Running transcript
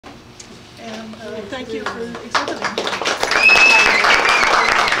and thank you for exhibiting.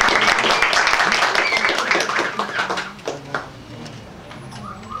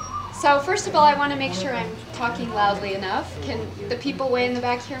 So first of all, I want to make sure I'm talking loudly enough. Can the people way in the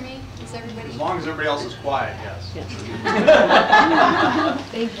back hear me? Is everybody? As long as everybody else is quiet, yes.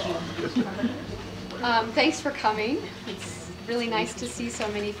 Thank you. Thanks for coming. It's really nice to see so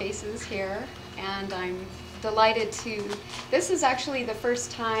many faces here, and I'm delighted to. This is actually the first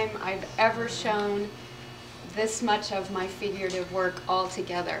time I've ever shown this much of my figurative work all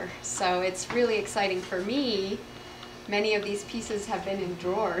together. So it's really exciting for me. Many of these pieces have been in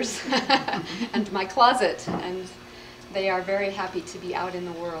drawers and my closet, and they are very happy to be out in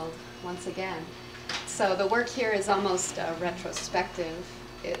the world once again. So the work here is almost retrospective.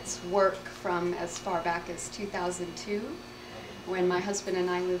 It's work from as far back as 2002, when my husband and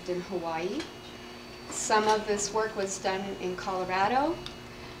I lived in Hawaii. Some of this work was done in Colorado,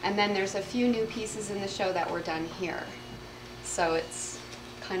 and then there's a few new pieces in the show that were done here. So it's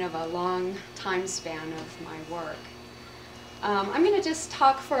kind of a long time span of my work. I'm going to just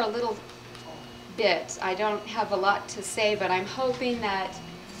talk for a little bit. I don't have a lot to say, but I'm hoping that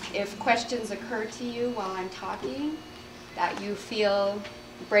if questions occur to you while I'm talking, that you feel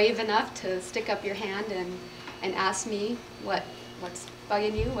brave enough to stick up your hand and ask me what's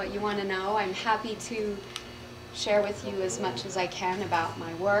bugging you, what you want to know. I'm happy to share with you as much as I can about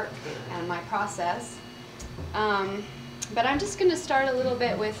my work and my process. But I'm just going to start a little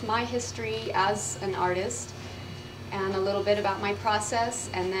bit with my history as an artist, and a little bit about my process,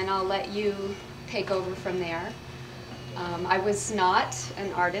 and then I'll let you take over from there. I was not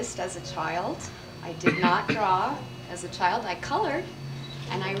an artist as a child. I did not draw as a child. I colored,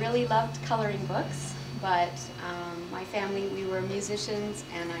 and I really loved coloring books, but my family, we were musicians,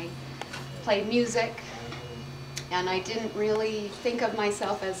 and I played music, and I didn't really think of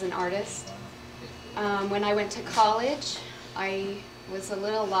myself as an artist. When I went to college, I was a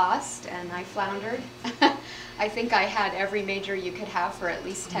little lost, and I floundered. I think I had every major you could have for at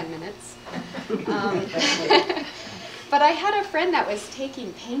least 10 minutes. But I had a friend that was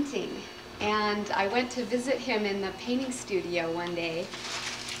taking painting, and I went to visit him in the painting studio one day,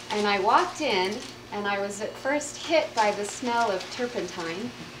 and I walked in, and I was at first hit by the smell of turpentine.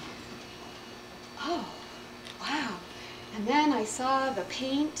 Oh, wow. And then I saw the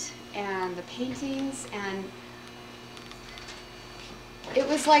paint and the paintings, and it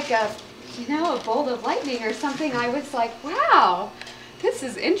was like a bolt of lightning or something. I was like, wow, this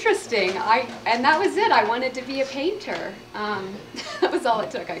is interesting. And that was it. I wanted to be a painter. That was all it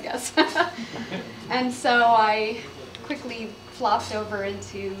took, I guess. And so I quickly flopped over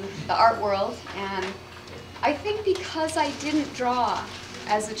into the art world. And I think because I didn't draw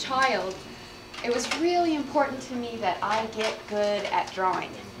as a child, it was really important to me that I get good at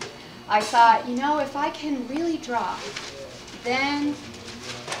drawing. I thought, if I can really draw, then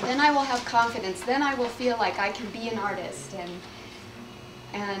I will have confidence. Then I will feel like I can be an artist,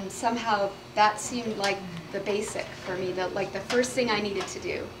 and somehow that seemed like the basic for me, like the first thing I needed to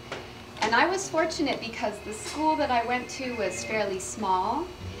do. And I was fortunate because the school that I went to was fairly small,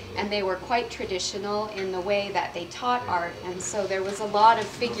 and they were quite traditional in the way that they taught art, and so there was a lot of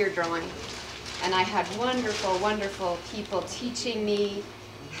figure drawing. And I had wonderful, wonderful people teaching me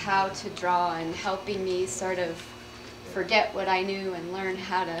how to draw and helping me sort of forget what I knew and learn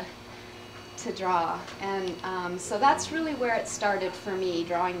how to draw. And so that's really where it started for me,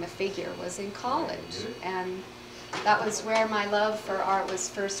 drawing the figure, was in college. And that was where my love for art was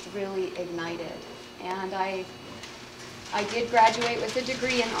first really ignited. And I did graduate with a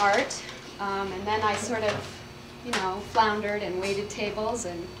degree in art, and then I sort of, floundered and waited tables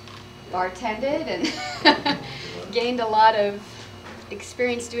and bartended and gained a lot of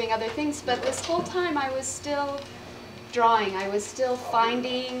experience doing other things. But this whole time I was still drawing. I was still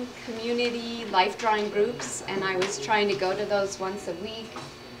finding community life drawing groups, and I was trying to go to those once a week.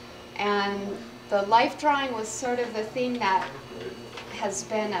 And the life drawing was sort of the thing that has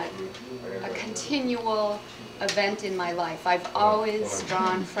been a continual event in my life. I've always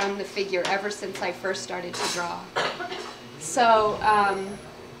drawn from the figure ever since I first started to draw. So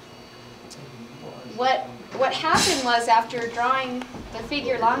what happened was, after drawing the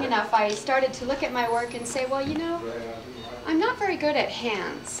figure long enough, I started to look at my work and say, well, I'm not very good at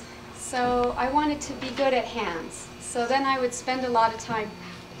hands. So I wanted to be good at hands. So then I would spend a lot of time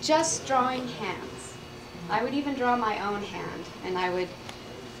just drawing hands. I would even draw my own hand, and I would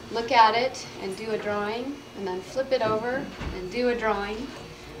look at it and do a drawing, and then flip it over and do a drawing,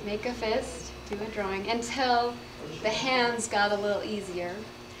 make a fist, do a drawing, until the hands got a little easier.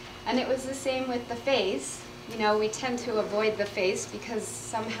 And it was the same with the face. You know, we tend to avoid the face because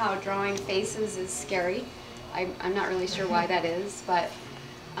somehow drawing faces is scary. I'm not really sure why that is, but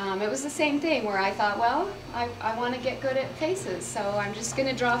it was the same thing where I thought, well, I want to get good at faces, so I'm just going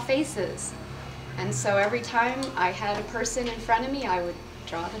to draw faces. And so every time I had a person in front of me, I would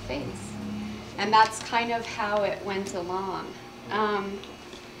draw the face. And that's kind of how it went along.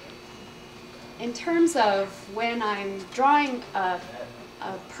 In terms of when I'm drawing a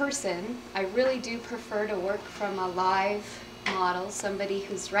person, I really do prefer to work from a live model, somebody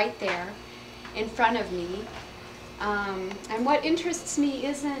who's right there in front of me. And what interests me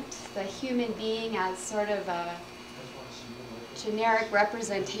isn't the human being as sort of a generic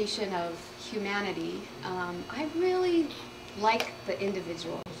representation of humanity. I really like the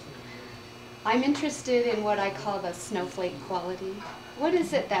individual. I'm interested in what I call the snowflake quality. What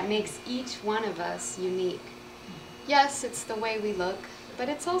is it that makes each one of us unique? Yes, it's the way we look, but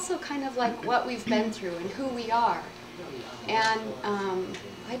it's also kind of like what we've been through and who we are. And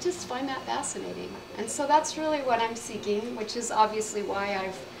I just find that fascinating. And so that's really what I'm seeking, which is obviously why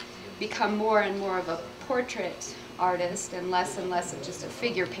I've become more and more of a portrait artist and less of just a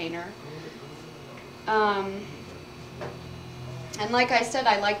figure painter. And like I said,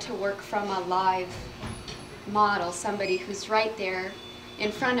 I like to work from a live model, somebody who's right there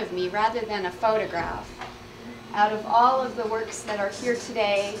in front of me rather than a photograph. Out of all of the works that are here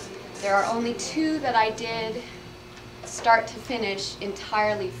today, there are only 2 that I did start to finish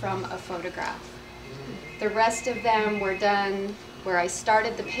entirely from a photograph. The rest of them were done where I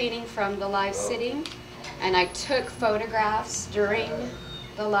started the painting from the live sitting, and I took photographs during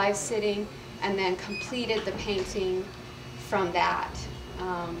the live sitting and then completed the painting from that.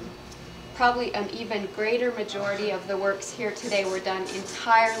 Probably an even greater majority of the works here today were done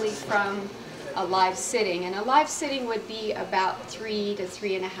entirely from a live sitting, and a live sitting would be about 3 to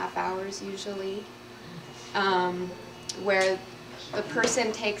 3.5 hours usually, where the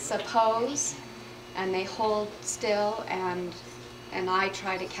person takes a pose and they hold still, and I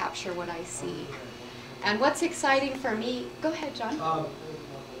try to capture what I see. And what's exciting for me, go ahead, John.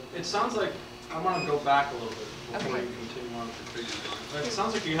 It sounds like, I want to go back a little bit before Okay. you continue on with the figure drawing. It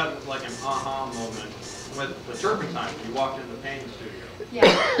sounds like you had like an aha moment with the turpentine when you walked into the painting studio.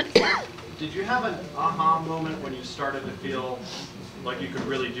 Yeah. Did you have an aha moment when you started to feel like you could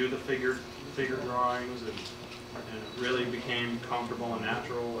really do the figure drawings and it really became comfortable and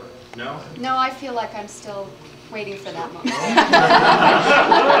natural, or no? No, I feel like I'm still waiting for that moment.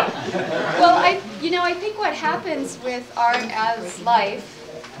 Well, I think what happens with art as life,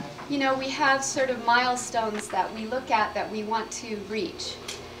 we have sort of milestones that we look at that we want to reach.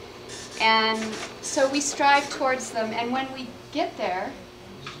 And so we strive towards them, and when we get there,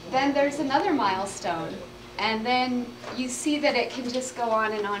 then there's another milestone. And then you see that it can just go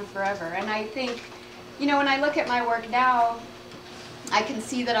on and on forever. And I think, when I look at my work now, I can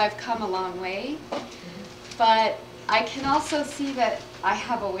see that I've come a long way. But I can also see that I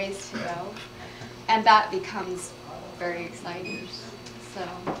have a ways to go. And that becomes very exciting. So,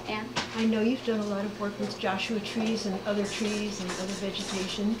 Anne? I know you've done a lot of work with Joshua trees and other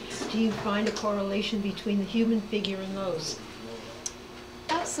vegetation. Do you find a correlation between the human figure and those?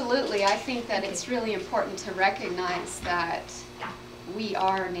 Absolutely. I think that it's really important to recognize that we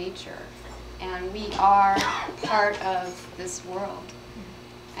are nature and we are part of this world.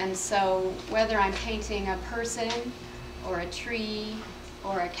 And so whether I'm painting a person or a tree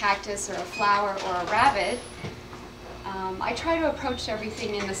or a cactus or a flower or a rabbit, I try to approach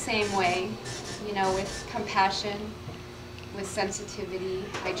everything in the same way, with compassion, with sensitivity.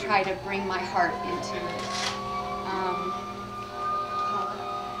 I try to bring my heart into it.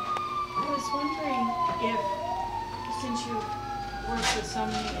 I was wondering if, since you work with so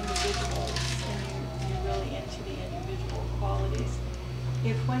many individuals and you're really into the individual qualities,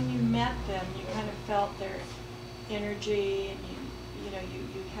 if when you met them you kind of felt their energy and you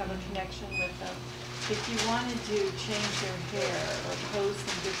have a connection with them, if you wanted to change their hair or pose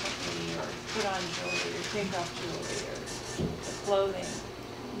them differently or put on jewelry or take off jewelry or the clothing,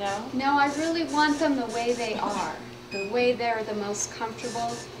 no? No, I really want them the way they are, the way they're the most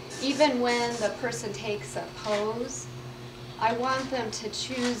comfortable. Even when the person takes a pose, I want them to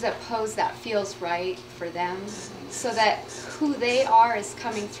choose a pose that feels right for them, so that who they are is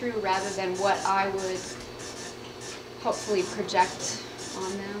coming through rather than what I would hopefully project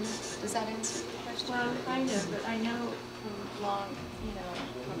on them. Does that answer the question? Well, kind of, but I know from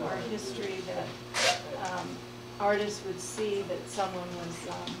from art history that artists would see that someone was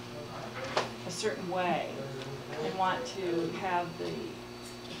a certain way and want to have the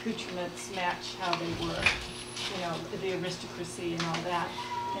accoutrements match how they were, the aristocracy and all that.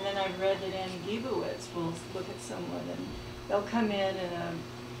 And then I've read that Annie Leibovitz will look at someone and they'll come in a,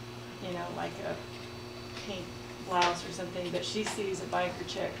 you know, like a pink blouse or something, but she sees a biker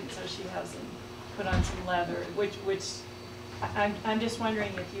chick, and so she has them put on some leather, which I'm just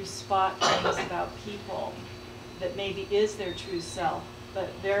wondering if you spot things about people that maybe is their true self, but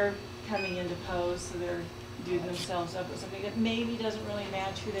they're coming into pose, so they're doing themselves up with something that maybe doesn't really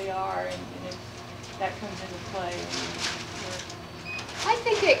match who they are, and if that comes into play. I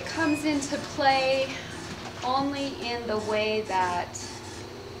think it comes into play only in the way that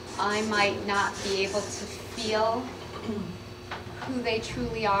I might not be able to feel who they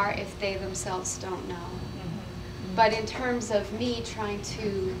truly are if they themselves don't know. But in terms of me trying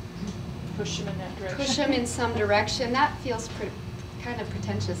to Push them in that direction. push them in some direction, that feels kind of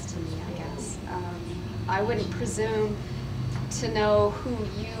pretentious to me, I guess. I wouldn't presume to know who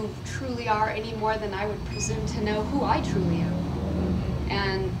you truly are any more than I would presume to know who I truly am.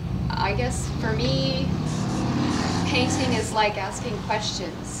 And I guess for me, painting is like asking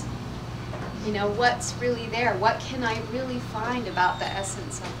questions. You know, what's really there? What can I really find about the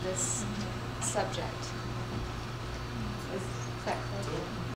essence of this subject? Is that clear?